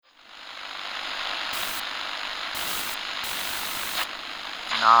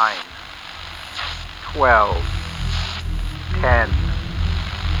9, 12, 10,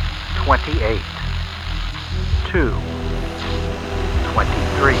 28, 2,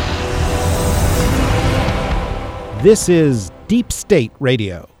 23. This is Deep State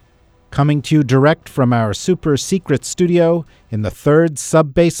Radio, coming to you direct from our super secret studio in the third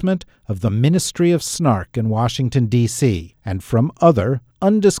sub-basement of the Ministry of Snark in Washington, D.C., and from other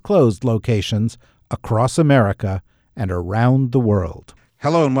undisclosed locations across America and around the world.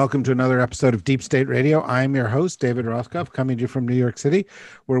 Hello and welcome to another episode of Deep State Radio. I'm your host, David Rothkopf, coming to you from New York City,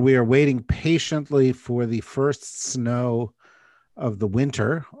 where we are waiting patiently for the first snow of the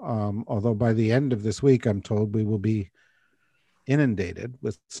winter. Although by the end of this week, I'm told we will be inundated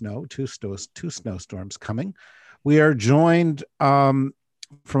with snow, two snowstorms coming. We are joined from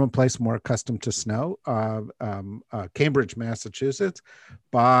a place more accustomed to snow, Cambridge, Massachusetts,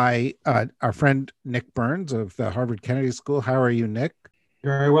 by our friend Nick Burns of the Harvard Kennedy School. How are you, Nick?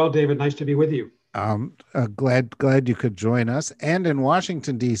 Very well, David. Nice to be with you. Glad you could join us. And in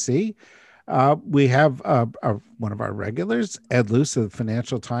Washington, D.C., we have one of our regulars, Ed Luce of the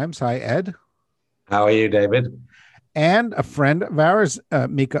Financial Times. Hi, Ed. How are you, David? And a friend of ours,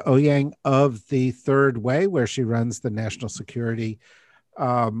 Mika Ouyang of The Third Way, where she runs the national security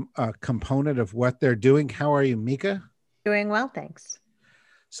component of what they're doing. How are you, Mika? Doing well, thanks.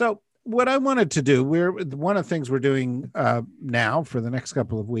 So what I wanted to do, one of the things we're doing now for the next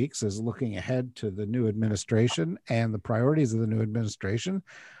couple of weeks is looking ahead to the new administration and the priorities of the new administration.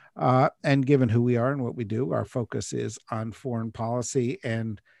 And given who we are and what we do, our focus is on foreign policy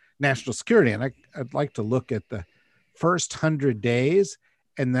and national security. And I'd like to look at the first 100 days,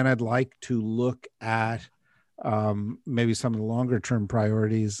 and then I'd like to look at maybe some of the longer term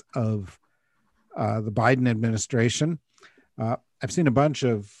priorities of the Biden administration. I've seen a bunch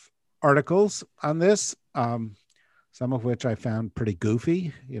of articles on this, some of which I found pretty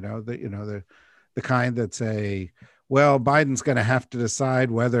goofy. The kind that say, well, Biden's going to have to decide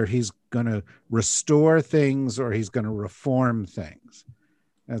whether he's going to restore things or he's going to reform things.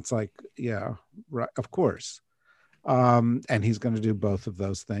 And it's like, yeah, right, of course. And he's going to do both of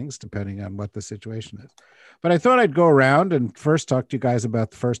those things depending on what the situation is. But I thought I'd go around and first talk to you guys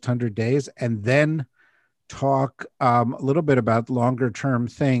about the first 100 days and then talk a little bit about longer term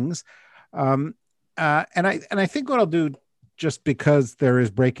things. And I think what I'll do, just because there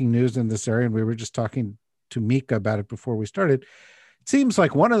is breaking news in this area, and we were just talking to Mika about it before we started, it seems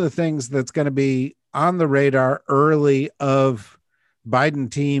like one of the things that's going to be on the radar early of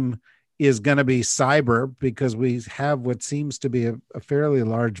Biden team is going to be cyber, because we have what seems to be a fairly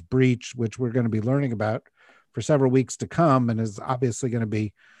large breach, which we're going to be learning about for several weeks to come, and is obviously going to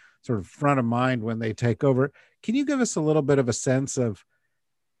be sort of front of mind when they take over. Can you give us a little bit of a sense of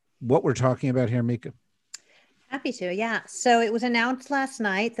what we're talking about here, Mika? Happy to, yeah. So it was announced last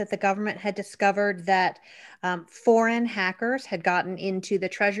night that the government had discovered that foreign hackers had gotten into the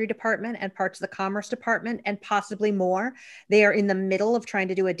Treasury Department and parts of the Commerce Department and possibly more. They are in the middle of trying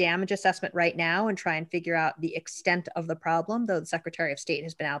to do a damage assessment right now and try and figure out the extent of the problem, though the Secretary of State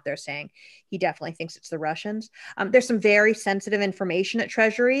has been out there saying he definitely thinks it's the Russians. There's some very sensitive information at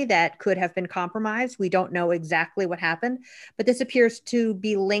Treasury that could have been compromised. We don't know exactly what happened, but this appears to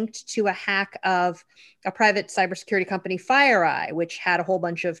be linked to a hack of a private cybersecurity company, FireEye, which had a whole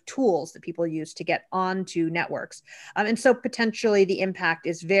bunch of tools that people use to get onto networks. And so potentially the impact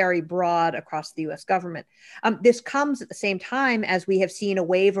is very broad across the US government. This comes at the same time as we have seen a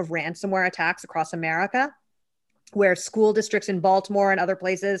wave of ransomware attacks across America, where school districts in Baltimore and other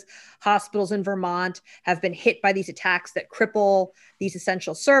places, hospitals in Vermont, have been hit by these attacks that cripple these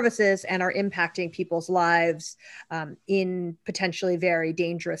essential services and are impacting people's lives in potentially very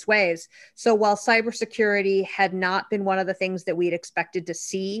dangerous ways. So while cybersecurity had not been one of the things that we'd expected to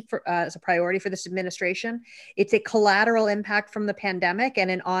see as a priority for this administration, it's a collateral impact from the pandemic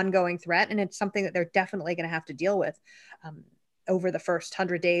and an ongoing threat. And it's something that they're definitely going to have to deal with over the first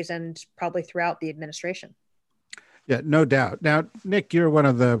 100 days and probably throughout the administration. Yeah, no doubt. Now, Nick, you're one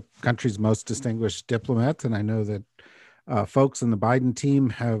of the country's most distinguished diplomats, and I know that folks in the Biden team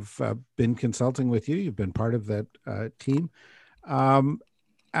have been consulting with you. You've been part of that team.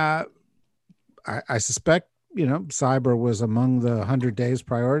 I suspect, cyber was among the 100 days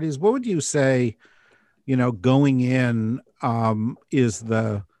priorities. What would you say, going in is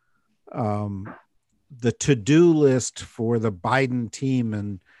the to-do list for the Biden team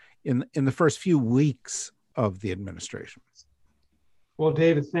and in the first few weeks of the administration? Well,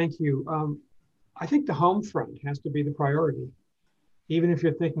 David, thank you. I think the home front has to be the priority. Even if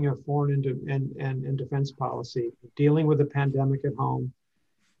you're thinking of foreign and defense policy, dealing with the pandemic at home,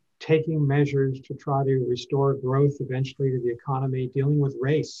 taking measures to try to restore growth eventually to the economy, dealing with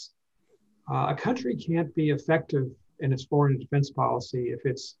race. A country can't be effective in its foreign and defense policy if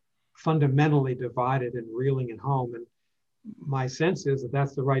it's fundamentally divided and reeling at home. And my sense is that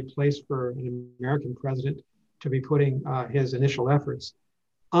that's the right place for an American president to be putting his initial efforts.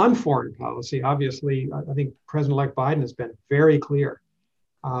 On foreign policy, obviously, I think President-elect Biden has been very clear.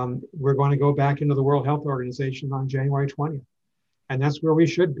 We're going to go back into the World Health Organization on January 20th. And that's where we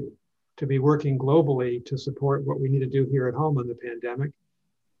should be, to be working globally to support what we need to do here at home on the pandemic.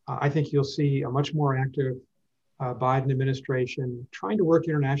 I think you'll see a much more active Biden administration trying to work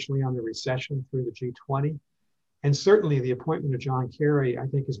internationally on the recession through the G20. And certainly the appointment of John Kerry, I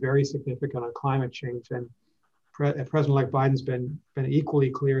think, is very significant on climate change. And President-elect Biden's been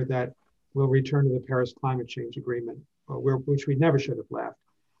equally clear that we'll return to the Paris Climate Change Agreement, which we never should have left.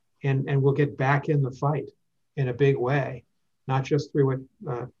 And we'll get back in the fight in a big way, not just through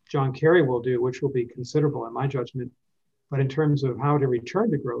what John Kerry will do, which will be considerable in my judgment, but in terms of how to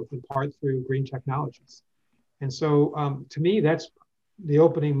return to growth, in part through green technologies. And so to me, that's the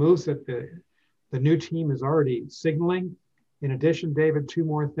opening moves that the new team is already signaling. In addition, David, two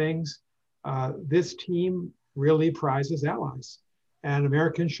more things. This team really prizes allies, and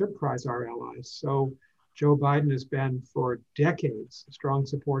Americans should prize our allies. So Joe Biden has been for decades a strong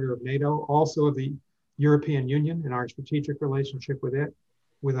supporter of NATO, also of the European Union and our strategic relationship with it,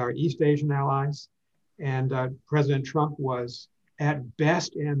 with our East Asian allies. And President Trump was at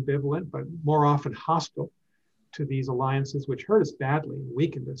best ambivalent, but more often hostile to these alliances, which hurt us badly and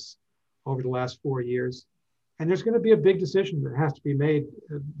weakened us over the last 4 years. And there's going to be a big decision that has to be made.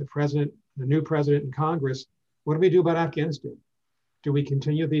 The new president and Congress, what do we do about Afghanistan? Do we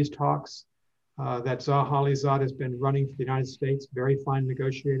continue these talks that Zaha Khalilzad has been running for the United States, very fine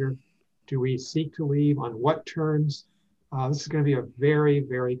negotiator? Do we seek to leave? On what terms? This is going to be a very,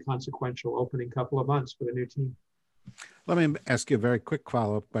 very consequential opening couple of months for the new team. Let me ask you a very quick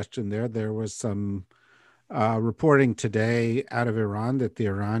follow-up question there. There was some reporting today out of Iran that the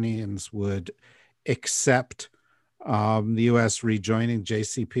Iranians would accept the U.S. rejoining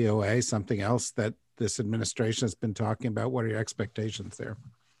JCPOA, something else that this administration has been talking about. What are your expectations there?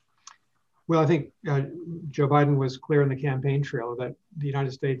 Well, I think Joe Biden was clear in the campaign trail that the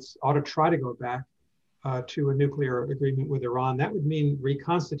United States ought to try to go back to a nuclear agreement with Iran. That would mean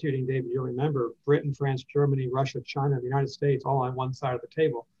reconstituting, David, you'll remember, Britain, France, Germany, Russia, China, the United States, all on one side of the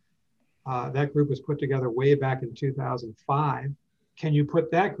table. That group was put together way back in 2005. Can you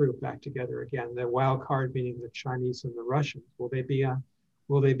put that group back together again? The wild card being the Chinese and the Russians. Will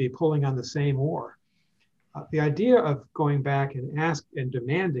they be pulling on the same oar? The idea of going back and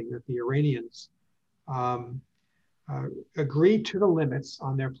demanding that the Iranians agree to the limits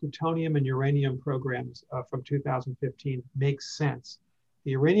on their plutonium and uranium programs from 2015 makes sense.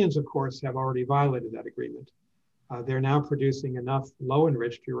 The Iranians, of course, have already violated that agreement. They're now producing enough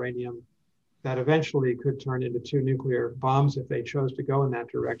low-enriched uranium that eventually could turn into 2 nuclear bombs if they chose to go in that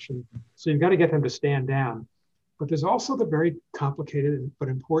direction. So you've got to get them to stand down. But there's also the very complicated but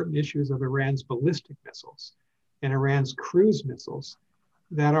important issues of Iran's ballistic missiles and Iran's cruise missiles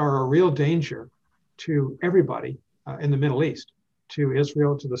that are a real danger to everybody in the Middle East, to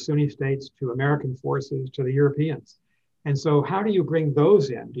Israel, to the Sunni states, to American forces, to the Europeans. And so how do you bring those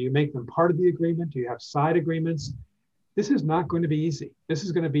in? Do you make them part of the agreement? Do you have side agreements? This is not going to be easy. This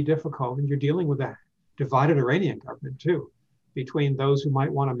is going to be difficult. And you're dealing with a divided Iranian government too, between those who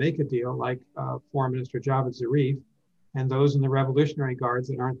might want to make a deal like Foreign Minister Javad Zarif and those in the Revolutionary Guards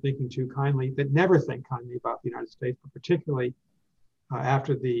that aren't thinking too kindly, that never think kindly about the United States, but particularly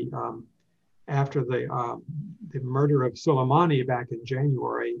after the murder of Soleimani back in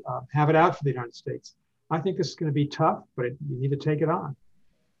January, have it out for the United States. I think this is going to be tough, but you need to take it on.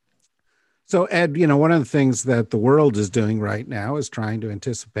 So, Ed, one of the things that the world is doing right now is trying to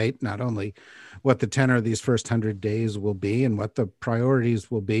anticipate not only what the tenor of these first 100 days will be and what the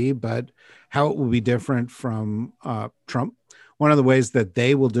priorities will be, but how it will be different from Trump. One of the ways that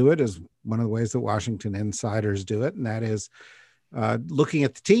they will do it is one of the ways that Washington insiders do it, and that is looking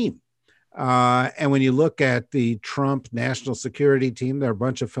at the team. And when you look at the Trump national security team, there are a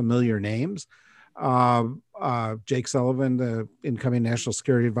bunch of familiar names. Jake Sullivan, the incoming national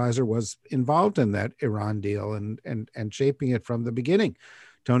security advisor, was involved in that Iran deal and shaping it from the beginning.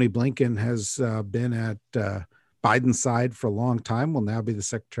 Tony Blinken has been at Biden's side for a long time, will now be the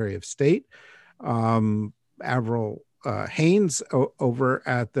Secretary of State. Avril Haines over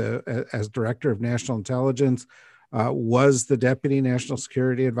at as Director of National Intelligence was the Deputy National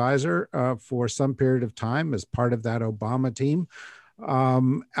Security Advisor for some period of time as part of that Obama team.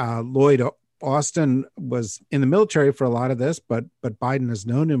 Lloyd Austin was in the military for a lot of this, but Biden has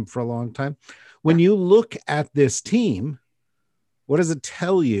known him for a long time. When you look at this team, what does it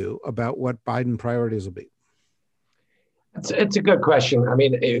tell you about what Biden priorities will be? It's a good question. I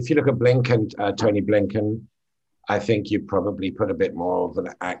mean, if you look at Blinken, Tony Blinken, I think you probably put a bit more of an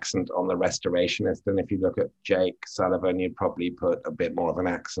accent on the restorationist. And if you look at Jake Sullivan, you'd probably put a bit more of an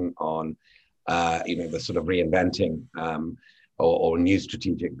accent on, the sort of reinventing or new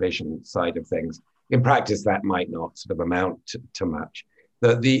strategic vision side of things. In practice, that might not sort of amount to much.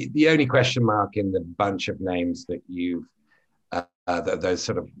 The only question mark in the bunch of names that you've, those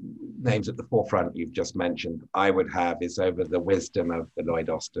sort of names at the forefront you've just mentioned, I would have is over the wisdom of the Lloyd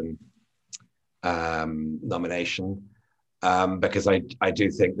Austin nomination, because I do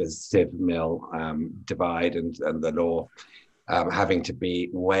think the Civ Mill divide and the law having to be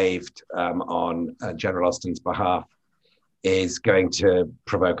waived on General Austin's behalf is going to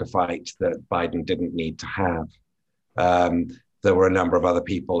provoke a fight that Biden didn't need to have. There were a number of other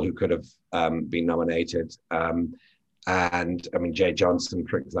people who could have been nominated. And I mean, Jay Johnson,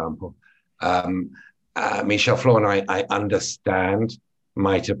 for example. Michelle Flournoy, I understand,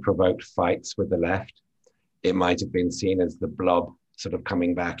 might have provoked fights with the left. It might have been seen as the blob sort of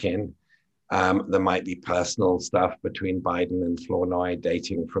coming back in. There might be personal stuff between Biden and Flournoy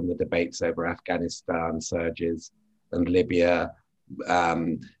dating from the debates over Afghanistan surges and Libya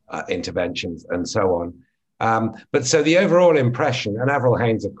interventions and so on. But so the overall impression, and Avril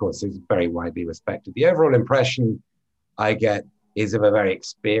Haines, of course, is very widely respected. The overall impression I get is of a very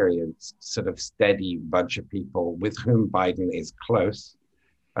experienced, sort of steady bunch of people with whom Biden is close.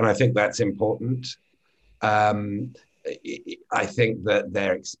 And I think that's important. I think that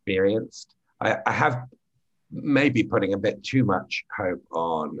they're experienced. I have maybe putting a bit too much hope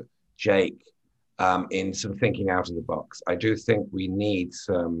on Jake in sort of thinking out of the box. I do think we need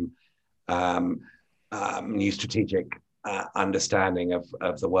some new strategic understanding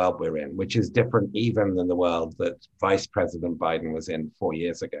of the world we're in, which is different even than the world that Vice President Biden was in 4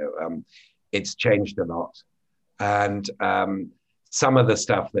 years ago. It's changed a lot. And some of the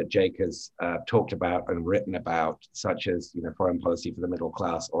stuff that Jake has talked about and written about, such as foreign policy for the middle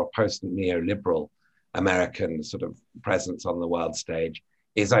class or a post-neoliberal American sort of presence on the world stage,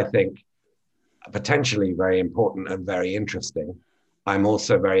 is, I think, potentially very important and very interesting. I'm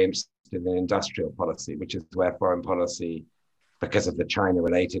also very interested in industrial policy, which is where foreign policy, because of the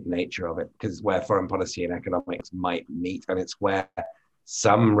China-related nature of it, because where foreign policy and economics might meet, and it's where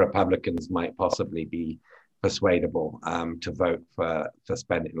some Republicans might possibly be persuadable to vote for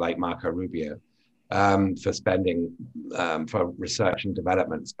spending, like Marco Rubio, for spending for research and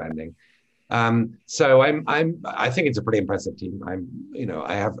development spending. So I think it's a pretty impressive team.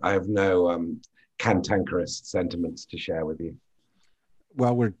 I have no cantankerous sentiments to share with you.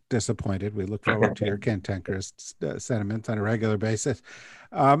 Well, we're disappointed. We look forward to your cantankerous sentiments on a regular basis.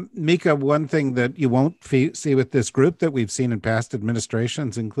 Mika, one thing that you won't see with this group that we've seen in past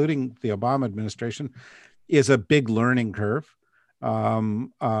administrations, including the Obama administration, is a big learning curve.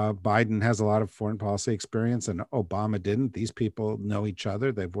 Biden has a lot of foreign policy experience and Obama didn't. These people know each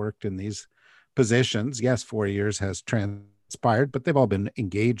other. They've worked in these positions. Yes, 4 years has transpired, but they've all been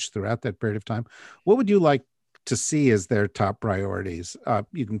engaged throughout that period of time. What would you like to see as their top priorities?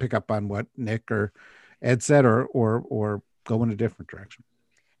 You can pick up on what Nick or Ed said, or go in a different direction.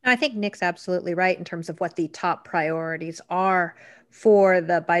 I think Nick's absolutely right in terms of what the top priorities are for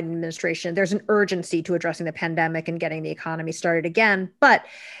the Biden administration. There's an urgency to addressing the pandemic and getting the economy started again. But,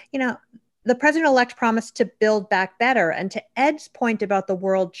 the president-elect promised to build back better. And to Ed's point about the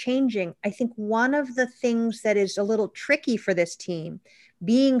world changing, I think one of the things that is a little tricky for this team,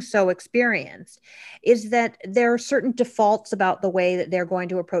 being so experienced, is that there are certain defaults about the way that they're going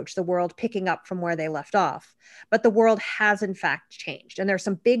to approach the world, picking up from where they left off. But the world has in fact changed. And there's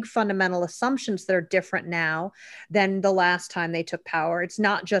some big fundamental assumptions that are different now than the last time they took power. It's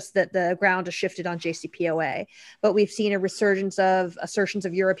not just that the ground has shifted on JCPOA, but we've seen a resurgence of assertions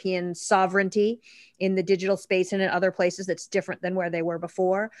of European sovereignty in the digital space and in other places that's different than where they were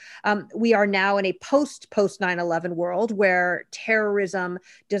before. We are now in a post 9/11 world where terrorism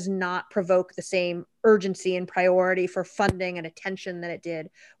does not provoke the same urgency and priority for funding and attention that it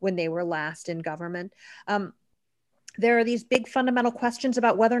did when they were last in government. There are these big fundamental questions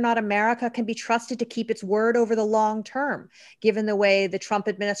about whether or not America can be trusted to keep its word over the long term, given the way the Trump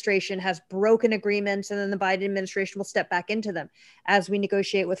administration has broken agreements and then the Biden administration will step back into them. As we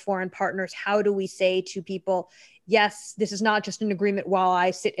negotiate with foreign partners, how do we say to people, yes, this is not just an agreement while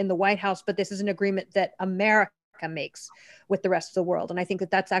I sit in the White House, but this is an agreement that America America makes with the rest of the world. And I think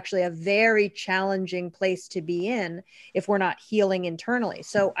that that's actually a very challenging place to be in if we're not healing internally.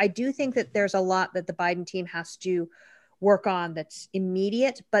 So I do think that there's a lot that the Biden team has to work on that's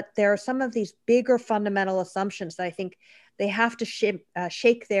immediate, but there are some of these bigger fundamental assumptions that I think they have to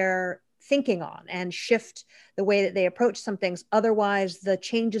shake their thinking on and shift the way that they approach some things. Otherwise, the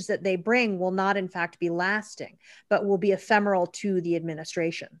changes that they bring will not, in fact, be lasting, but will be ephemeral to the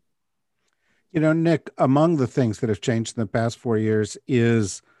administration. You know, Nick, among the things that have changed in the past 4 years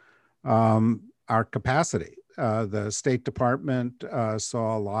is our capacity. The State Department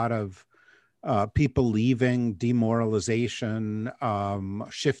saw a lot of people leaving, demoralization,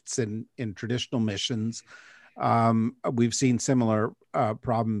 shifts in traditional missions. We've seen similar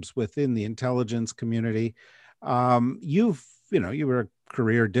problems within the intelligence community. You were a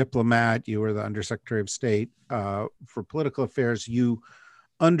career diplomat. You were the Undersecretary of State for Political Affairs. You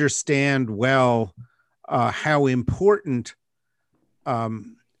understand well how important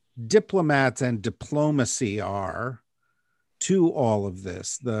diplomats and diplomacy are to all of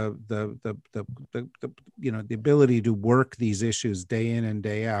this. The ability to work these issues day in and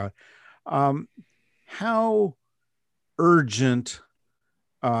day out. How urgent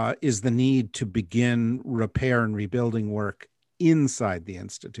is the need to begin repair and rebuilding work inside the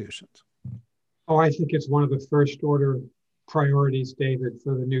institutions? Oh, I think it's one of the first order priorities, David,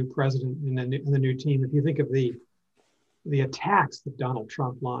 for the new president and the new team. If you think of the attacks that Donald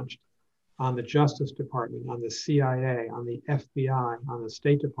Trump launched on the Justice Department, on the CIA, on the FBI, on the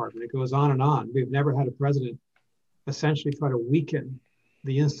State Department, it goes on and on. We've never had a president essentially try to weaken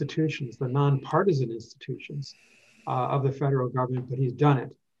the institutions, the nonpartisan institutions of the federal government, but he's done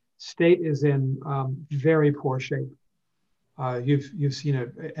it. State is in very poor shape. You've seen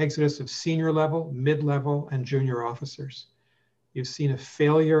an exodus of senior level, mid-level, and junior officers. You've seen a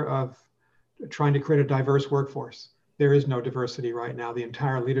failure of trying to create a diverse workforce. There is no diversity right now. The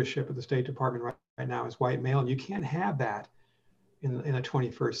entire leadership of the State Department right now is white male, and you can't have that in the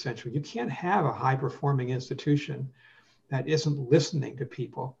 21st century. You can't have a high-performing institution that isn't listening to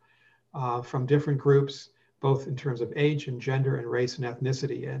people from different groups, both in terms of age and gender and race and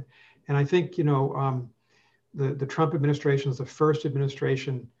ethnicity. And I think, the Trump administration is the first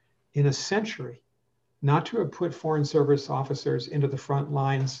administration in a century not to have put Foreign Service officers into the front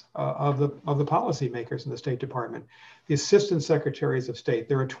lines of the policymakers in the State Department. The assistant secretaries of state,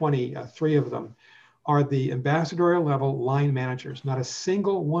 there are 23 of them, are the ambassadorial level line managers. Not a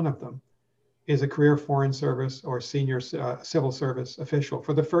single one of them is a career Foreign Service or senior civil service official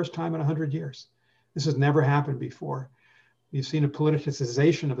for the first time in 100 years. This has never happened before. You've seen a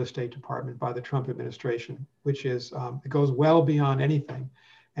politicization of the State Department by the Trump administration, which is, it goes well beyond anything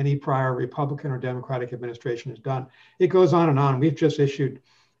any prior Republican or Democratic administration has done. It goes on and on. We've just issued,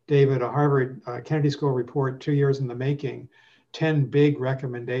 David, a Harvard Kennedy School report, 2 years in the making, 10 big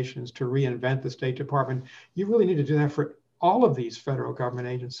recommendations to reinvent the State Department. You really need to do that for all of these federal government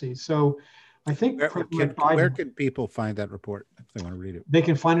agencies. So I think where can people find that report if they want to read it? They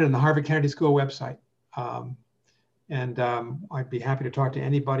can find it on the Harvard Kennedy School website. I'd be happy to talk to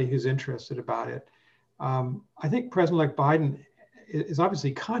anybody who's interested about it. I think President-elect Biden is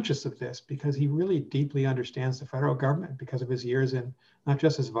obviously conscious of this because he really deeply understands the federal government because of his years in, not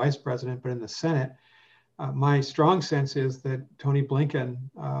just as vice president, but in the Senate. My strong sense is that Tony Blinken,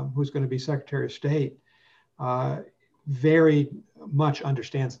 who's going to be Secretary of State, very much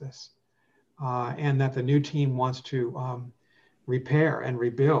understands this, and that the new team wants to repair and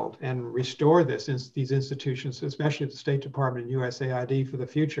rebuild and restore these institutions, especially the State Department and USAID for the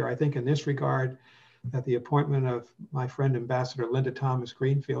future. I think in this regard, that the appointment of my friend Ambassador Linda Thomas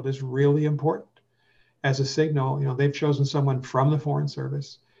Greenfield is really important as a signal. They've chosen someone from the Foreign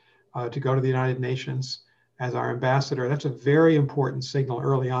Service to go to the United Nations as our ambassador. That's a very important signal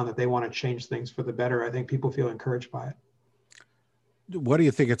early on that they want to change things for the better. I think people feel encouraged by it. What do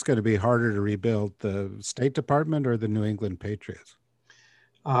you think it's going to be harder to rebuild, the State Department or the New England Patriots?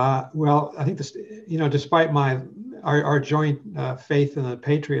 Well, I think this, despite our joint faith in the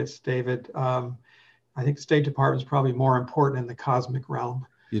Patriots, David, I think the State Department is probably more important in the cosmic realm.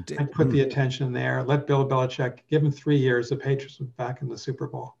 And put the attention there. Let Bill Belichick, give him 3 years. The Patriots were back in the Super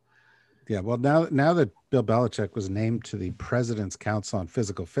Bowl. Yeah, well, now that Bill Belichick was named to the President's Council on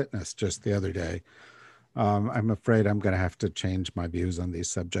Physical Fitness just the other day, I'm afraid I'm going to have to change my views on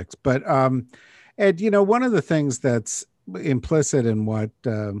these subjects. But Ed, one of the things that's implicit in what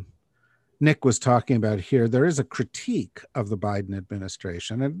Nick was talking about here, there is a critique of the Biden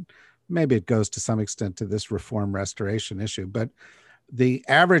administration, and maybe it goes to some extent to this reform restoration issue, but the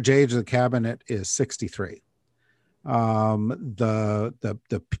average age of the cabinet is 63. The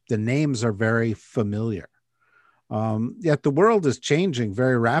names are very familiar. Yet the world is changing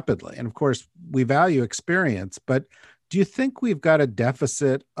very rapidly. And of course, we value experience, but do you think we've got a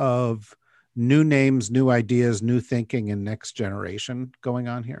deficit of new names, new ideas, new thinking in next generation going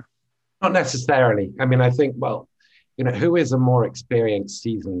on here? Not necessarily. I mean, I think, well, who is a more experienced,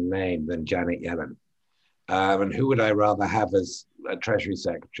 seasoned name than Janet Yellen? And who would I rather have as a Treasury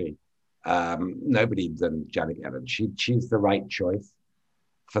Secretary? Nobody than Janet Yellen. She's the right choice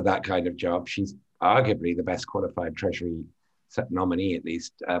for that kind of job. She's arguably the best qualified Treasury nominee, at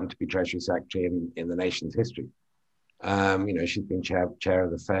least, to be Treasury Secretary in the nation's history. She's been chair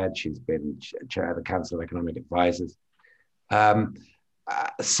of the Fed. She's been chair of the Council of Economic Advisors.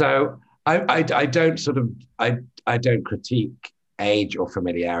 So I don't critique age or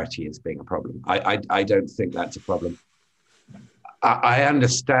familiarity as being a problem. I don't think that's a problem. I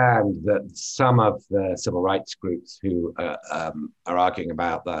understand that some of the civil rights groups who are arguing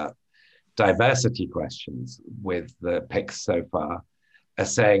about the diversity questions with the picks so far are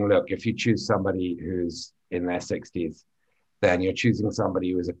saying, look, if you choose somebody who's in their 60s, then you're choosing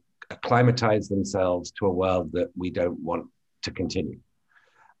somebody who has acclimatized themselves to a world that we don't want to continue.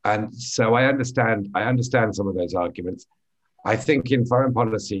 And so I understand some of those arguments. I think in foreign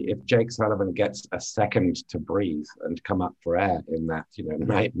policy, if Jake Sullivan gets a second to breathe and come up for air in that,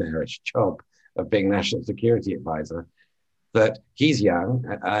 nightmarish job of being National Security Advisor, that he's young,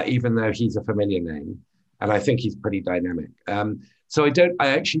 even though he's a familiar name, and I think he's pretty dynamic. So I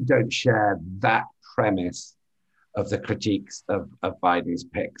actually don't share that premise of the critiques of Biden's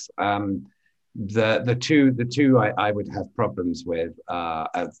picks. The two I would have problems with,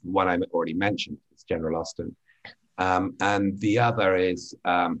 one I already mentioned, is General Austin. And the other is,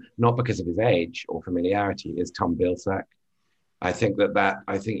 not because of his age or familiarity, is Tom Vilsack. I think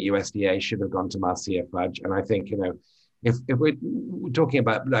USDA should have gone to Marcia Fudge. And I think, if we're talking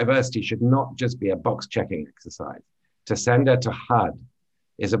about diversity, should not just be a box checking exercise. To send her to HUD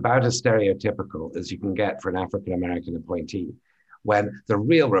is about as stereotypical as you can get for an African-American appointee, when the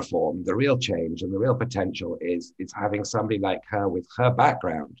real reform, the real change, and the real potential is having somebody like her with her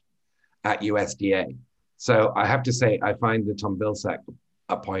background at USDA. So I have to say, I find the Tom Vilsack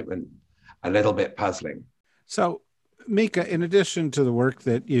appointment a little bit puzzling. So, Mika, in addition to the work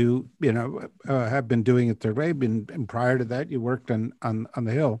that you have been doing at Third Way, and prior to that, you worked on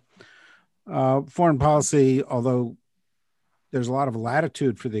the Hill. Foreign policy, although there's a lot of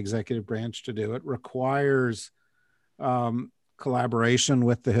latitude for the executive branch to do it, requires collaboration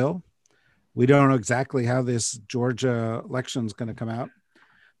with the Hill. We don't know exactly how this Georgia election is going to come out,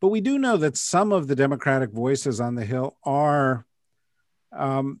 but we do know that some of the Democratic voices on the Hill are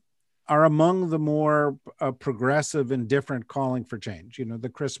among the more progressive and different, calling for change. The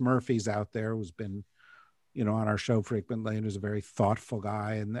Chris Murphy's out there, who's been, on our show frequently, and is a very thoughtful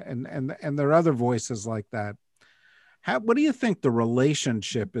guy, and there are other voices like that. What do you think the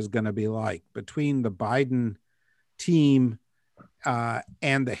relationship is going to be like between the Biden team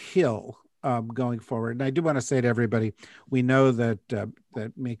and the Hill going forward? And I do want to say to everybody, we know that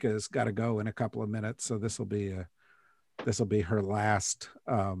Mika's got to go in a couple of minutes, so this will be her last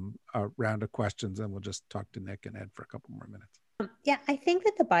round of questions, and we'll just talk to Nick and Ed for a couple more minutes. Yeah, I think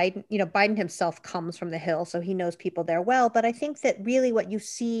that Biden himself comes from the Hill, so he knows people there well. But I think that really what you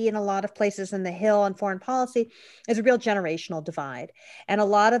see in a lot of places in the Hill on foreign policy is a real generational divide. And a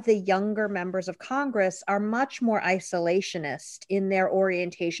lot of the younger members of Congress are much more isolationist in their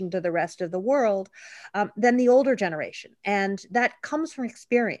orientation to the rest of the world than the older generation. And that comes from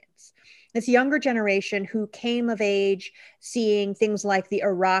experience. This younger generation who came of age seeing things like the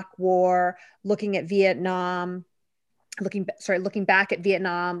Iraq War, looking at Vietnam, looking back at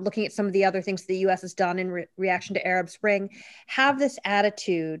Vietnam, looking at some of the other things the U.S. has done in reaction to Arab Spring, have this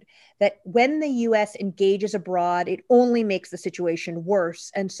attitude that when the U.S. engages abroad, it only makes the situation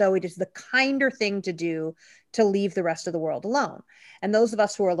worse. And so it is the kinder thing to do to leave the rest of the world alone. And those of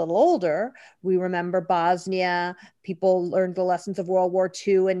us who are a little older, we remember Bosnia, people learned the lessons of World War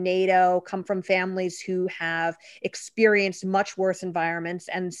II and NATO, come from families who have experienced much worse environments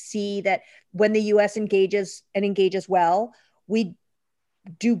and see that when the US engages well, we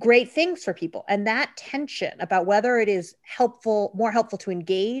do great things for people. And that tension about whether it is more helpful to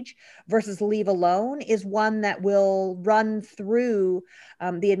engage versus leave alone is one that will run through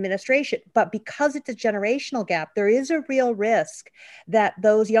the administration. But because it's a generational gap, there is a real risk that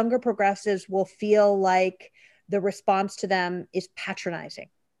those younger progressives will feel like the response to them is patronizing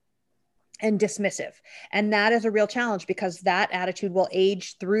and dismissive. And that is a real challenge because that attitude will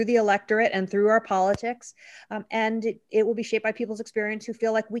age through the electorate and through our politics. And it will be shaped by people's experience who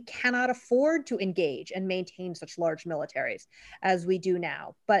feel like we cannot afford to engage and maintain such large militaries as we do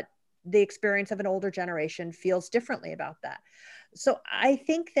now. But the experience of an older generation feels differently about that. So I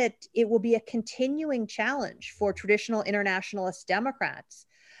think that it will be a continuing challenge for traditional internationalist Democrats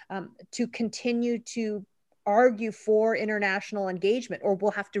to continue to argue for international engagement, or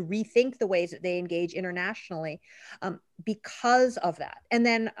will have to rethink the ways that they engage internationally because of that. And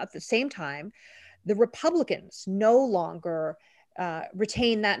then at the same time, the Republicans no longer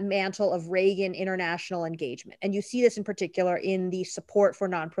retain that mantle of Reagan international engagement. And you see this in particular in the support for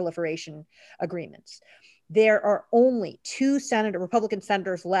non-proliferation agreements. There are only two Republican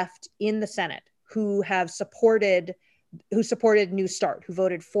senators left in the Senate who supported New START, who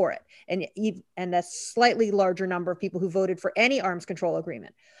voted for it, and a slightly larger number of people who voted for any arms control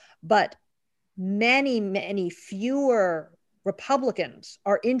agreement. But many, many fewer Republicans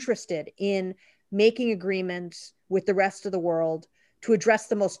are interested in making agreements with the rest of the world to address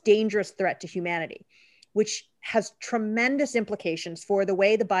the most dangerous threat to humanity, which has tremendous implications for the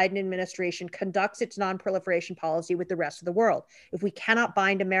way the Biden administration conducts its non-proliferation policy with the rest of the world. If we cannot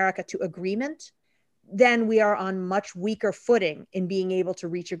bind America to agreement, then we are on much weaker footing in being able to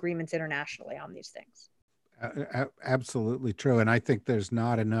reach agreements internationally on these things. Absolutely true. And I think there's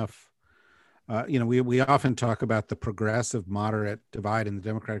not enough, we often talk about the progressive moderate divide in the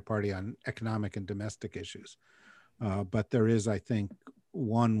Democratic Party on economic and domestic issues. But there is, I think,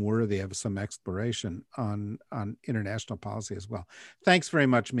 one worthy of some exploration on international policy as well. Thanks very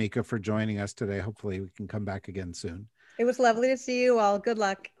much, Mika, for joining us today. Hopefully we can come back again soon. It was lovely to see you all. Good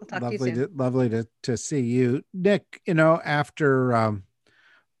luck. I'll talk to you soon. Lovely to see you. Nick, after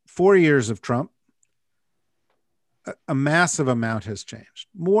 4 years of Trump, a massive amount has changed,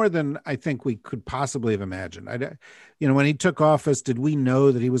 more than I think we could possibly have imagined. When he took office, did we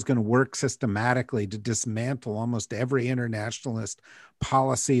know that he was going to work systematically to dismantle almost every internationalist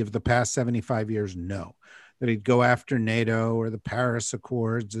policy of the past 75 years? No. That he'd go after NATO or the Paris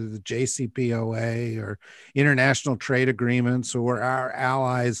Accords or the JCPOA or international trade agreements or our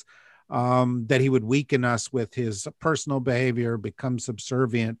allies, that he would weaken us with his personal behavior, become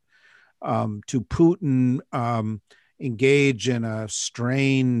subservient to Putin, engage in a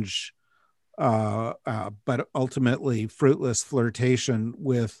strange but ultimately fruitless flirtation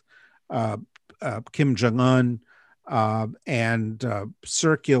with Kim Jong-un, and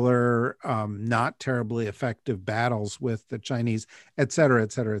circular, not terribly effective battles with the Chinese, et cetera,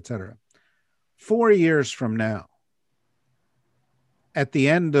 et cetera, et cetera. 4 years from now, at the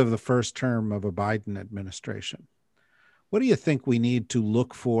end of the first term of a Biden administration, what do you think we need to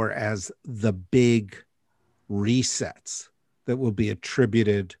look for as the big resets that will be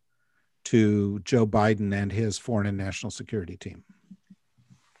attributed to Joe Biden and his foreign and national security team?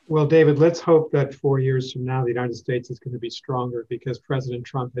 Well, David, let's hope that 4 years from now, the United States is going to be stronger, because President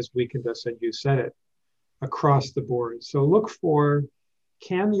Trump has weakened us, and you said it, across the board. So look for,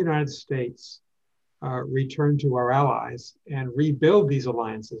 can the United States return to our allies and rebuild these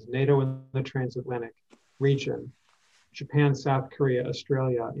alliances, NATO in the transatlantic region, Japan, South Korea,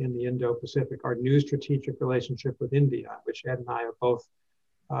 Australia in the Indo-Pacific, our new strategic relationship with India, which Ed and I have both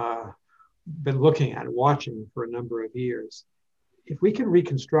been looking at, watching for a number of years. If we can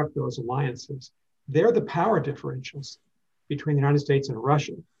reconstruct those alliances, they're the power differentials between the United States and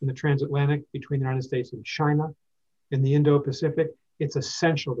Russia, in the transatlantic, between the United States and China, in the Indo-Pacific. It's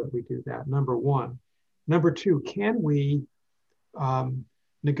essential that we do that, number one. Number two, can we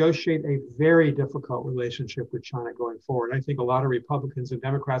negotiate a very difficult relationship with China going forward? I think a lot of Republicans and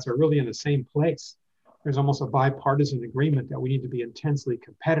Democrats are really in the same place. There's almost a bipartisan agreement that we need to be intensely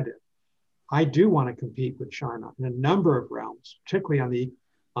competitive. I do want to compete with China in a number of realms, particularly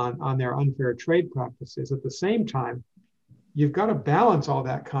on their unfair trade practices. At the same time, you've got to balance all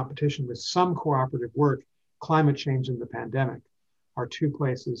that competition with some cooperative work. Climate change and the pandemic are two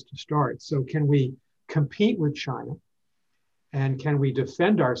places to start. So can we compete with China? And can we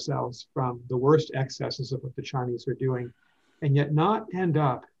defend ourselves from the worst excesses of what the Chinese are doing, and yet not end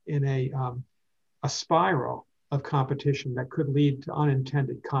up in a spiral of competition that could lead to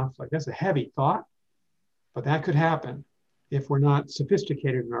unintended conflict? That's a heavy thought, but that could happen if we're not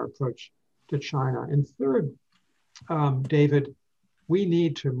sophisticated in our approach to China. And third, David, we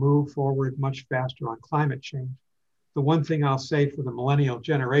need to move forward much faster on climate change. The one thing I'll say for the millennial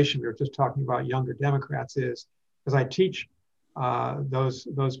generation, we're just talking about younger Democrats, is, as I teach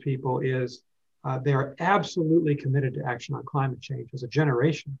those people, is they are absolutely committed to action on climate change as a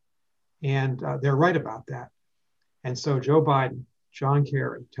generation. And they're right about that. And so Joe Biden, John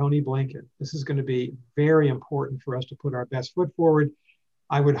Kerry, Tony Blinken, this is going to be very important for us to put our best foot forward.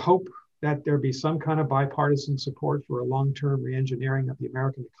 I would hope that there be some kind of bipartisan support for a long-term reengineering of the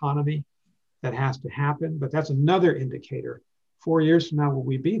American economy. That has to happen, but that's another indicator 4 years from now, will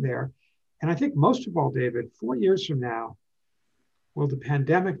we be there? And I think most of all, David, 4 years from now, will the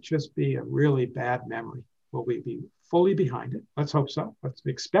pandemic just be a really bad memory? Will we be fully behind it? Let's hope so. Let's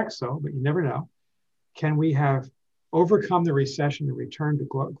expect so, but you never know. Can we have overcome the recession and return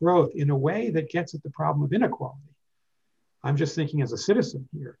to growth in a way that gets at the problem of inequality? I'm just thinking as a citizen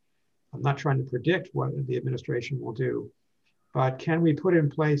here. I'm not trying to predict what the administration will do, but can we put in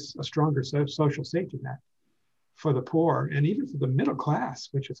place a stronger social safety net for the poor and even for the middle class,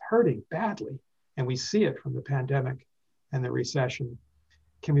 which is hurting badly? And we see it from the pandemic and the recession.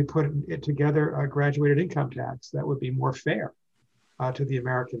 Can we put it together a graduated income tax that would be more fair to the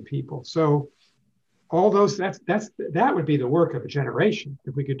American people? So all those, that would be the work of a generation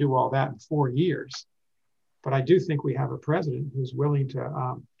if we could do all that in 4 years. But I do think we have a president who's willing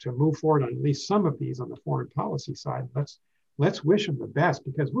to move forward on at least some of these on the foreign policy side. Let's wish him the best,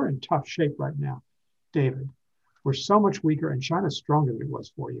 because we're in tough shape right now, David. We're so much weaker, and China's stronger than it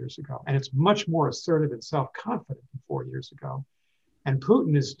was 4 years ago. And it's much more assertive and self-confident than 4 years ago. And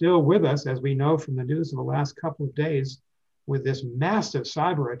Putin is still with us, as we know from the news of the last couple of days, with this massive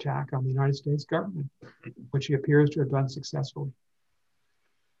cyber attack on the United States government, which he appears to have done successfully.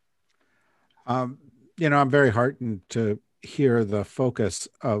 You know, I'm very heartened to hear the focus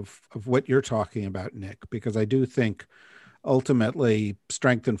of what you're talking about, Nick, because I do think ultimately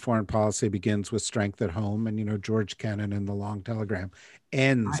strength in foreign policy begins with strength at home. And, you know, George Kennan in The Long Telegram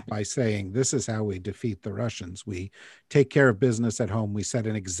ends by saying, this is how we defeat the Russians. We take care of business at home. We set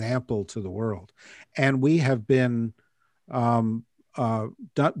an example to the world. And we have been doing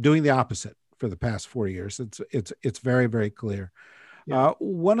the opposite for the past 4 years. It's very, very clear. Yeah.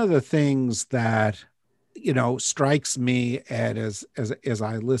 One of the things that, you know, strikes me as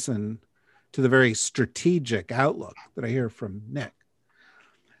I listen to the very strategic outlook that I hear from Nick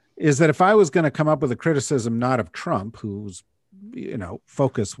is that if I was going to come up with a criticism, not of Trump, whose, you know,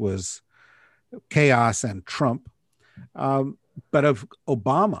 focus was chaos and Trump, but of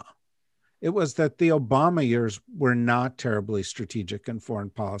Obama, it was that the Obama years were not terribly strategic in foreign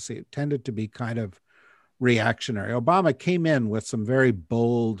policy. It tended to be kind of reactionary. Obama came in with some very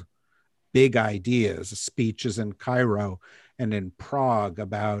bold, big ideas, speeches in Cairo and in Prague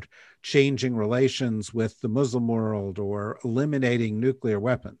about changing relations with the Muslim world or eliminating nuclear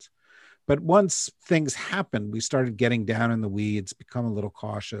weapons. But once things happened, we started getting down in the weeds, become a little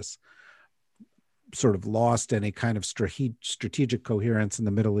cautious, sort of lost any kind of strategic coherence in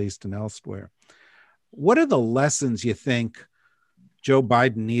the Middle East and elsewhere. What are the lessons you think Joe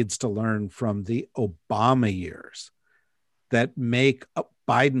Biden needs to learn from the Obama years that make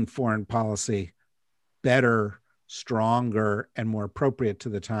Biden foreign policy better, stronger, and more appropriate to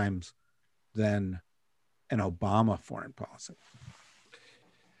the times than an Obama foreign policy?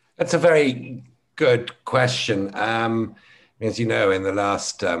 That's a very good question. As you know, in the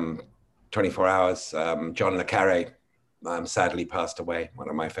last 24 hours, John le Carré sadly passed away, one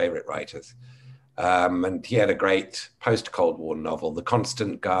of my favorite writers. And he had a great post-Cold War novel, The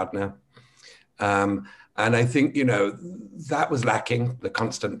Constant Gardener. And I think, you know, that was lacking, the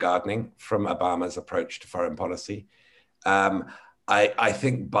constant gardening from Obama's approach to foreign policy. I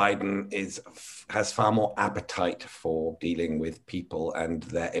think Biden has far more appetite for dealing with people and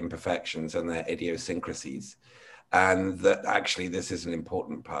their imperfections and their idiosyncrasies. And that actually this is an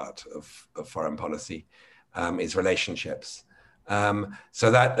important part of foreign policy, is relationships.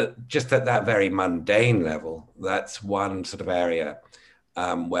 So that just at that very mundane level, that's one sort of area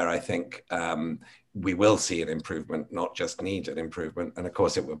where I think we will see an improvement, not just need an improvement. And of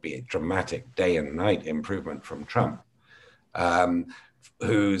course, it would be a dramatic day and night improvement from Trump,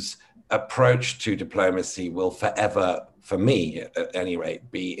 whose approach to diplomacy will forever, for me at any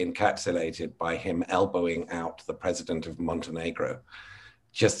rate, be encapsulated by him elbowing out the president of Montenegro,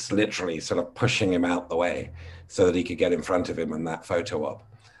 just literally sort of pushing him out the way so that he could get in front of him in that photo op.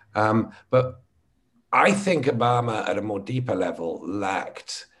 But I think Obama at a more deeper level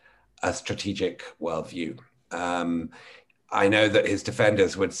lacked a strategic worldview. I know that his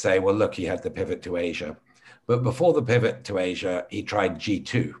defenders would say, well, look, he had the pivot to Asia. But before the pivot to Asia, he tried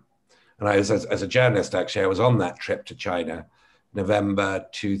G2. And I was, as a journalist, actually, I was on that trip to China, November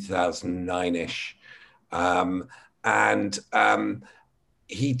 2009-ish.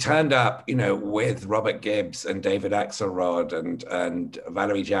 He turned up, you know, with Robert Gibbs and David Axelrod and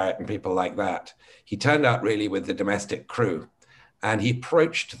Valerie Jarrett and people like that. He turned up really with the domestic crew. And he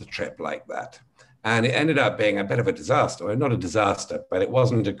approached the trip like that. And it ended up being a bit of a disaster. Well, not a disaster, but it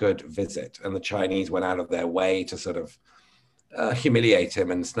wasn't a good visit. And the Chinese went out of their way to sort of humiliate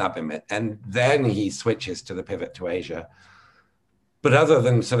him and snub him. And then he switches to the pivot to Asia. But other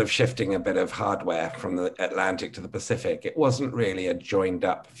than sort of shifting a bit of hardware from the Atlantic to the Pacific, it wasn't really a joined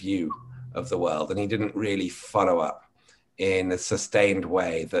up view of the world. And he didn't really follow up in a sustained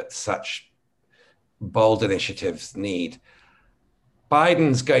way that such bold initiatives need.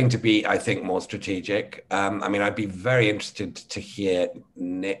 Biden's going to be, I think, more strategic. I mean, I'd be very interested to hear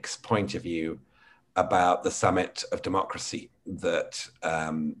Nick's point of view about the summit of democracy that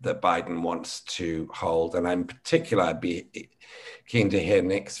that Biden wants to hold, and in particular, I'd be keen to hear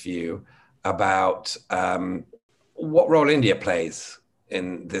Nick's view about what role India plays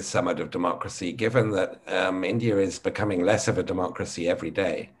in this summit of democracy, given that India is becoming less of a democracy every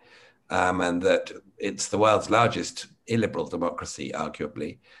day, and that it's the world's largest illiberal democracy,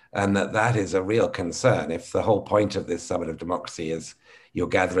 arguably, and that is a real concern. If the whole point of this summit of democracy is you're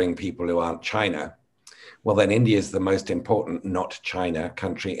gathering people who aren't China, well, then India is the most important not China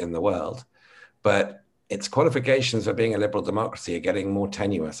country in the world. But its qualifications for being a liberal democracy are getting more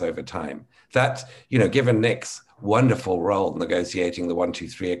tenuous over time. That, given Nick's wonderful role negotiating the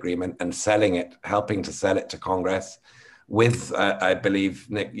 123 agreement and selling it, helping to sell it to Congress with, I believe,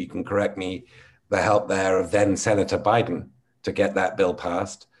 Nick, you can correct me, the help there of then Senator Biden to get that bill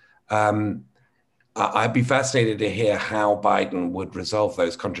passed. I'd be fascinated to hear how Biden would resolve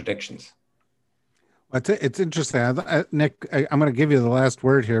those contradictions. It's interesting. Nick, I'm going to give you the last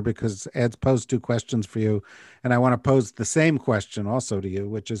word here because Ed's posed two questions for you. And I want to pose the same question also to you,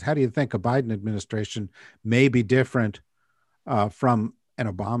 which is, how do you think a Biden administration may be different from an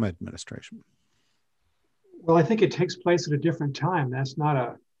Obama administration? Well, I think it takes place at a different time.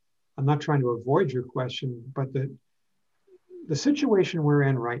 I'm not trying to avoid your question, but the situation we're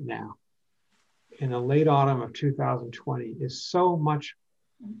in right now, in the late autumn of 2020, is so much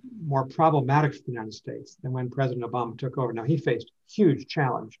more problematic for the United States than when President Obama took over. Now, he faced huge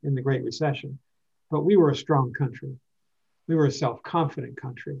challenge in the Great Recession, but we were a strong country. We were a self-confident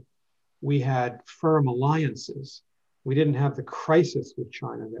country. We had firm alliances. We didn't have the crisis with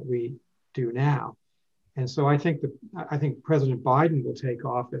China that we do now. And so I think President Biden will take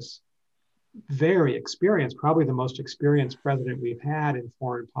office very experienced, probably the most experienced president we've had in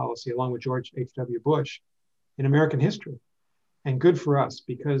foreign policy, along with George H.W. Bush, in American history. And good for us,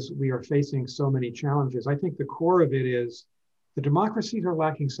 because we are facing so many challenges. I think the core of it is the democracies are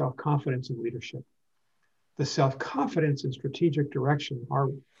lacking self-confidence in leadership. The self-confidence and strategic direction are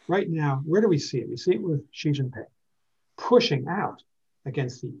right now, where do we see it? We see it with Xi Jinping pushing out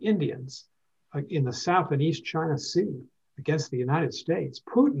against the Indians in the South and East China Sea, against the United States.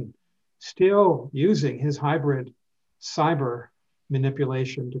 Putin still using his hybrid cyber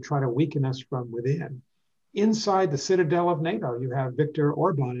manipulation to try to weaken us from within. Inside the citadel of NATO, you have Viktor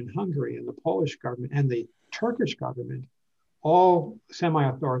Orban in Hungary, and the Polish government and the Turkish government, all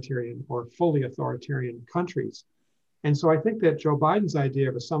semi-authoritarian or fully authoritarian countries. And so I think that Joe Biden's idea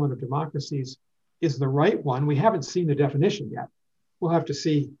of a summit of democracies is the right one. We haven't seen the definition yet. We'll have to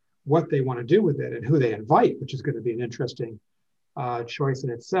see what they want to do with it and who they invite, which is going to be an interesting choice in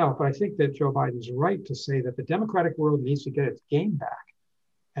itself. But I think that Joe Biden's right to say that the democratic world needs to get its game back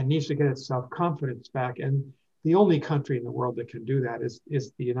and needs to get its self-confidence back. And the only country in the world that can do that is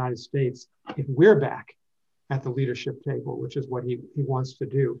the United States, if we're back at the leadership table, which is what he wants to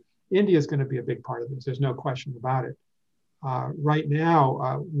do. India is going to be a big part of this. There's no question about it. Right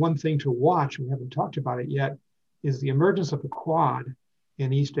now, one thing to watch, we haven't talked about it yet, is the emergence of the Quad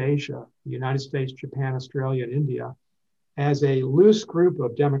in East Asia, the United States, Japan, Australia, and India, as a loose group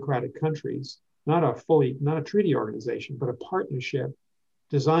of democratic countries, not a treaty organization, but a partnership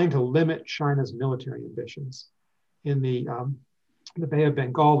designed to limit China's military ambitions in the Bay of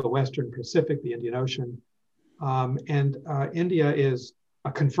Bengal, the Western Pacific, the Indian Ocean. India is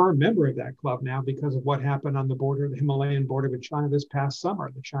a confirmed member of that club now because of what happened on the border, the Himalayan border with China this past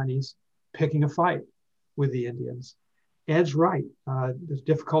summer, the Chinese picking a fight with the Indians. Ed's right. There's a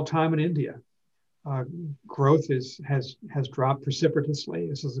difficult time in India. Growth has dropped precipitously.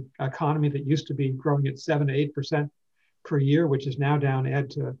 This is an economy that used to be growing at 7 to 8% per year, which is now down,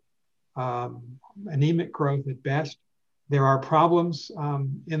 Ed, to anemic growth at best. There are problems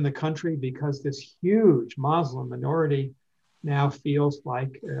in the country because this huge Muslim minority now feels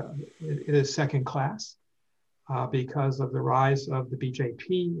like it is second class because of the rise of the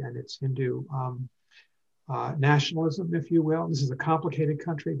BJP and its Hindu nationalism, if you will. This is a complicated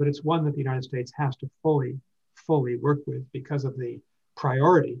country, but it's one that the United States has to fully work with because of the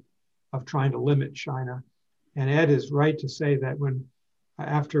priority of trying to limit China. And Ed is right to say that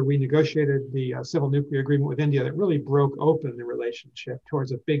after we negotiated the civil nuclear agreement with India that really broke open the relationship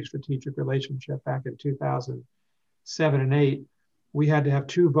towards a big strategic relationship back in 2007 and 8, we had to have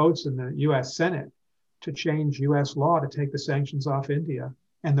 2 votes in the US Senate to change US law to take the sanctions off India.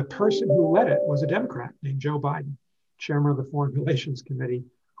 And the person who led it was a Democrat named Joe Biden, chairman of the Foreign Relations Committee,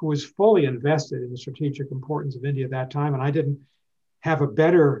 who was fully invested in the strategic importance of India at that time. And I didn't have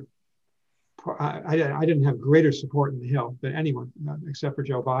I didn't have greater support in the Hill than anyone except for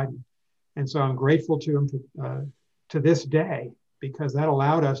Joe Biden. And so I'm grateful to him to this day, because that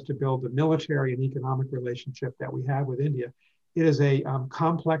allowed us to build the military and economic relationship that we have with India. It is a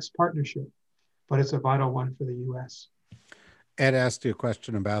complex partnership, but it's a vital one for the U.S. Ed asked you a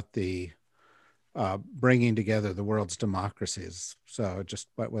question about the bringing together the world's democracies. So just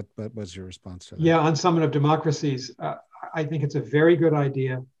what was your response to that? Yeah, on Summit of Democracies, I think it's a very good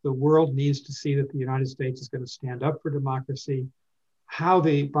idea. The world needs to see that the United States is going to stand up for democracy. How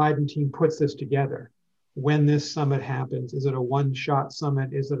the Biden team puts this together, when this summit happens, is it a one-shot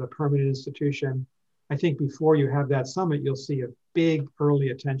summit? Is it a permanent institution? I think before you have that summit, you'll see a big early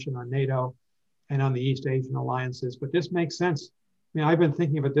attention on NATO and on the East Asian alliances. But this makes sense. I mean, I've been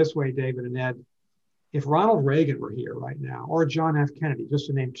thinking of it this way, David and Ed. If Ronald Reagan were here right now, or John F. Kennedy, just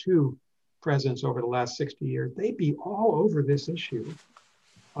to name two presidents over the last 60 years, they'd be all over this issue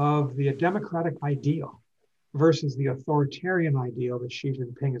of the democratic ideal versus the authoritarian ideal that Xi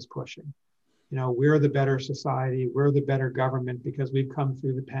Jinping is pushing. You know, we're the better society, we're the better government because we've come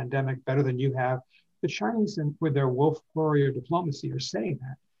through the pandemic better than you have. The Chinese, with their wolf warrior diplomacy, are saying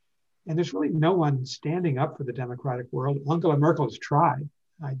that. And there's really no one standing up for the democratic world. Angela Merkel has tried.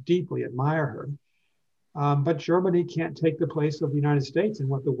 I deeply admire her. But Germany can't take the place of the United States. And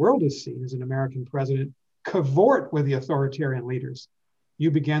what the world has seen as an American president cavort with the authoritarian leaders.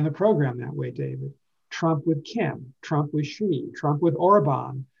 You began the program that way, David. Trump with Kim, Trump with Xi, Trump with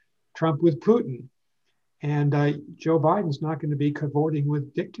Orban, Trump with Putin. And Joe Biden's not going to be cavorting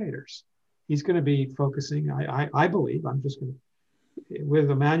with dictators. He's going to be focusing, I believe, with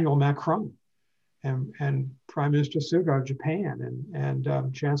Emmanuel Macron and Prime Minister Suga of Japan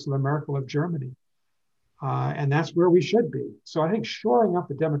and Chancellor Merkel of Germany. And that's where we should be. So I think shoring up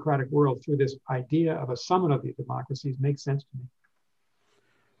the democratic world through this idea of a summit of the democracies makes sense to me.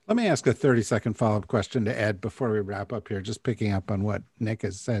 Let me ask a 30-second follow-up question to Ed before we wrap up here, just picking up on what Nick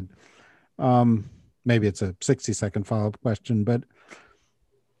has said. Maybe it's a 60-second follow-up question, but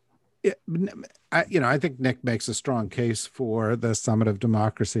I think Nick makes a strong case for the Summit of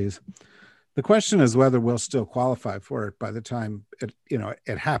Democracies. The question is whether we'll still qualify for it by the time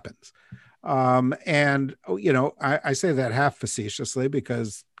it happens. And I say that half facetiously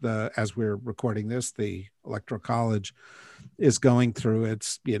because as we're recording this, the Electoral College is going through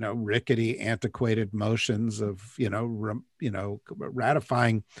its rickety, antiquated motions of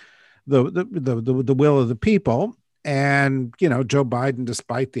ratifying the will of the people. And Joe Biden,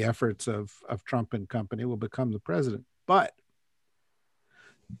 despite the efforts of Trump and company, will become the president. But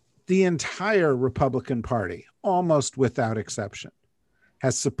the entire Republican Party, almost without exception,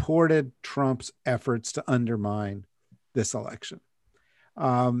 has supported Trump's efforts to undermine this election.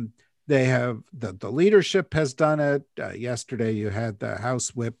 They have the leadership has done it. Yesterday, you had the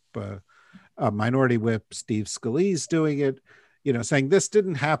House Whip, Minority Whip, Steve Scalise doing it, saying this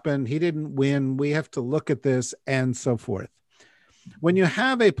didn't happen. He didn't win. We have to look at this and so forth. When you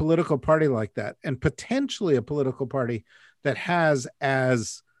have a political party like that, and potentially a political party that has,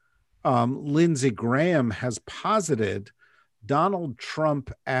 as Lindsey Graham has posited, Donald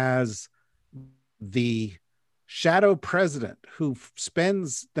Trump as the shadow president who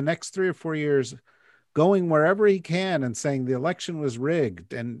spends the next 3 or 4 years going wherever he can and saying the election was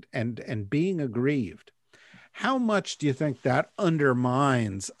rigged and being aggrieved. How much do you think that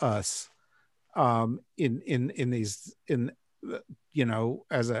undermines us as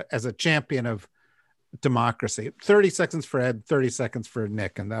a champion of democracy? 30 seconds for Ed, 30 seconds for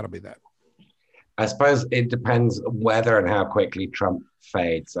Nick, and that'll be that. I suppose it depends whether and how quickly Trump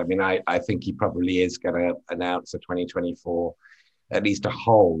fades. I mean, I think he probably is going to announce a 2024, at least a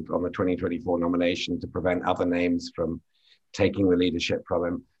hold on the 2024 nomination to prevent other names from taking the leadership from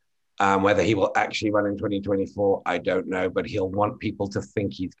him. Whether he will actually run in 2024, I don't know, but he'll want people to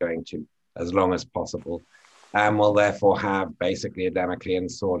think he's going to as long as possible. And will therefore have basically a Damoclean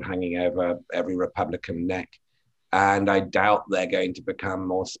sword hanging over every Republican neck. And I doubt they're going to become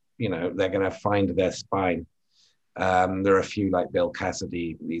more, they're going to find their spine. There are a few like Bill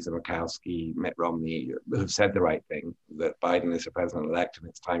Cassidy, Lisa Murkowski, Mitt Romney, who've said the right thing, that Biden is the president-elect and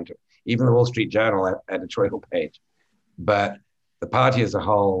it's time to, even the Wall Street Journal editorial page. But the party as a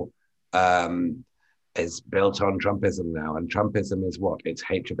whole is built on Trumpism now. And Trumpism is what? It's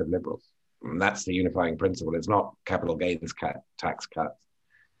hatred of liberals. And that's the unifying principle. It's not capital gains tax cuts.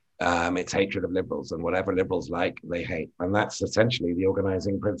 It's hatred of liberals, and whatever liberals like, they hate. And that's essentially the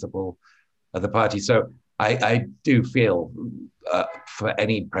organizing principle of the party. So I do feel for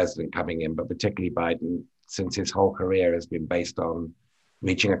any president coming in, but particularly Biden, since his whole career has been based on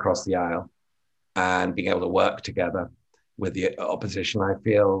reaching across the aisle and being able to work together with the opposition, I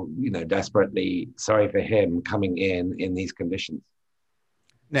feel, desperately sorry for him coming in these conditions.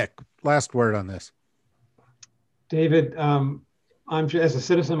 Nick, last word on this. David, as a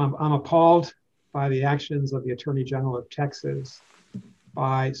citizen, I'm appalled by the actions of the Attorney General of Texas,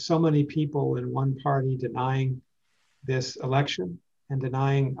 by so many people in one party denying this election and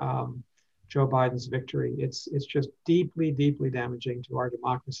denying Joe Biden's victory. It's just deeply, deeply damaging to our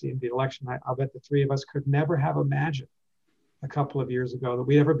democracy and the election. I'll bet the three of us could never have imagined a couple of years ago that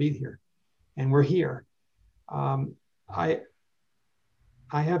we'd ever be here, and we're here. I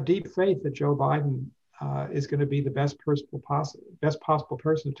have deep faith that Joe Biden is going to be the best possible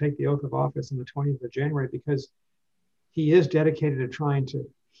person to take the oath of office on the 20th of January, because he is dedicated to trying to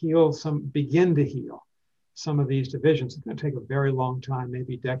begin to heal some of these divisions. It's going to take a very long time,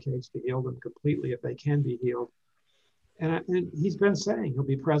 maybe decades, to heal them completely if they can be healed. And he's been saying he'll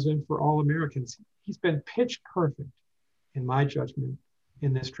be president for all Americans. He's been pitch perfect, in my judgment,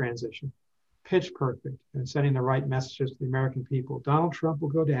 in this transition. Pitch perfect and sending the right messages to the American people. Donald Trump will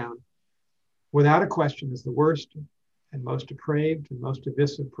go down without a question as the worst and most depraved and most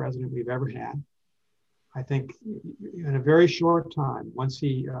divisive president we've ever had. I think in a very short time, once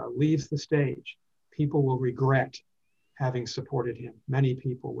he leaves the stage, people will regret having supported him. Many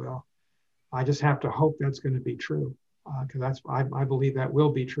people will. I just have to hope that's going to be true, because I believe that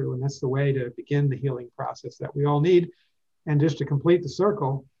will be true, and that's the way to begin the healing process that we all need. And just to complete the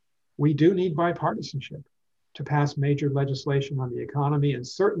circle, we do need bipartisanship to pass major legislation on the economy, and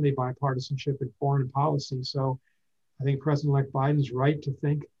certainly bipartisanship in foreign policy. So I think President-elect Biden's right to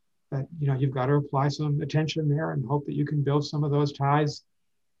think that you've got to apply some attention there and hope that you can build some of those ties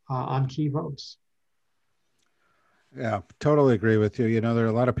on key votes. Yeah, totally agree with you. There are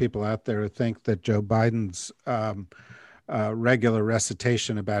a lot of people out there who think that Joe Biden's regular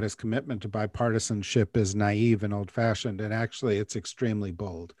recitation about his commitment to bipartisanship is naive and old-fashioned, and actually it's extremely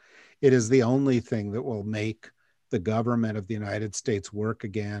bold. It is the only thing that will make the government of the United States work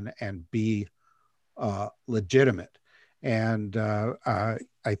again and be legitimate. And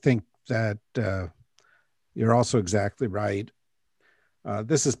I think that you're also exactly right.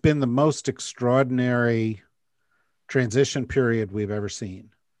 This has been the most extraordinary transition period we've ever seen,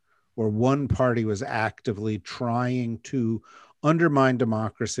 where one party was actively trying to undermine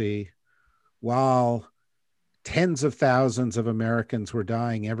democracy while tens of thousands of Americans were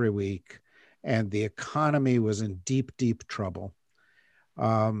dying every week, and the economy was in deep, deep trouble.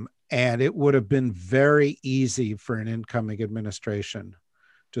 And it would have been very easy for an incoming administration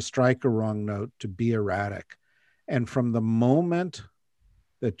to strike a wrong note, to be erratic. And from the moment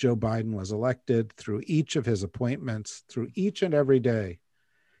that Joe Biden was elected, through each of his appointments, through each and every day,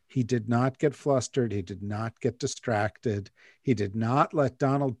 he did not get flustered. He did not get distracted. He did not let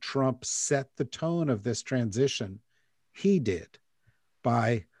Donald Trump set the tone of this transition. He did,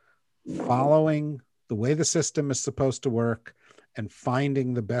 by following the way the system is supposed to work and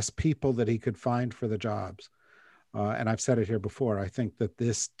finding the best people that he could find for the jobs. And I've said it here before, I think that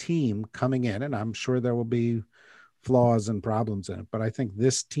this team coming in, and I'm sure there will be flaws and problems in it, but I think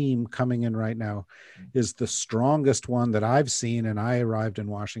this team coming in right now is the strongest one that I've seen. And I arrived in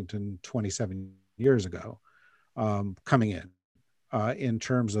Washington 27 years ago, coming in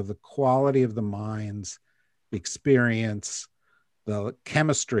terms of the quality of the minds, the experience, the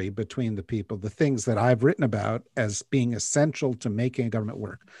chemistry between the people, the things that I've written about as being essential to making a government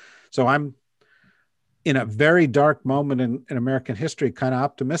work. So I'm, in a very dark moment in American history, kind of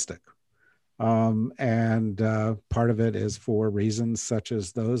optimistic. And part of it is for reasons such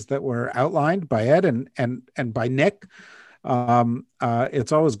as those that were outlined by Ed and by Nick.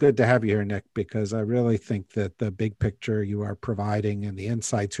 It's always good to have you here, Nick, because I really think that the big picture you are providing and the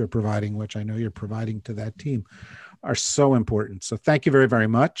insights you're providing, which I know you're providing to that team, are so important. So thank you very, very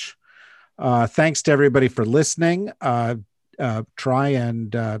much. Thanks to everybody for listening. Try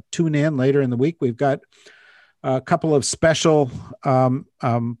and tune in later in the week. We've got a couple of special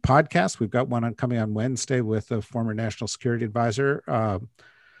podcasts. We've got one coming on Wednesday with a former national security advisor,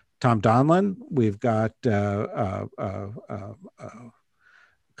 Tom Donlin. We've got a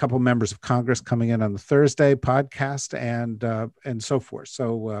couple members of Congress coming in on the Thursday podcast, and so forth.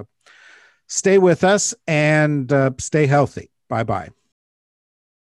 So stay with us and stay healthy. Bye-bye.